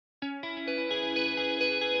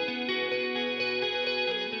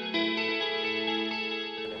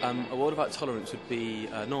A world without tolerance would be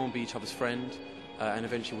no one will be each other's friend, and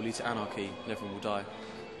eventually will lead to anarchy and everyone will die.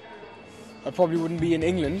 I probably wouldn't be in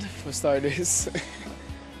England, for starters.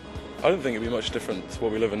 I don't think it'd be much different to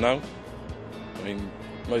what we live in now. I mean,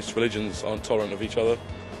 most religions aren't tolerant of each other.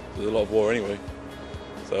 There's a lot of war anyway.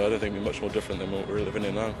 So I don't think it'd be much more different than what we're living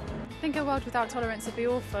in now. I think a world without tolerance would be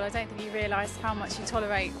awful. I don't think you realise how much you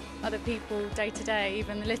tolerate other people day to day,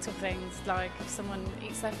 even the little things, like if someone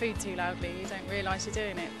eats their food too loudly, you don't realise you're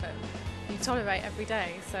doing it, but you tolerate every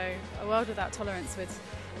day. So a world without tolerance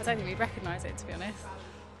I don't think we'd recognise it, to be honest.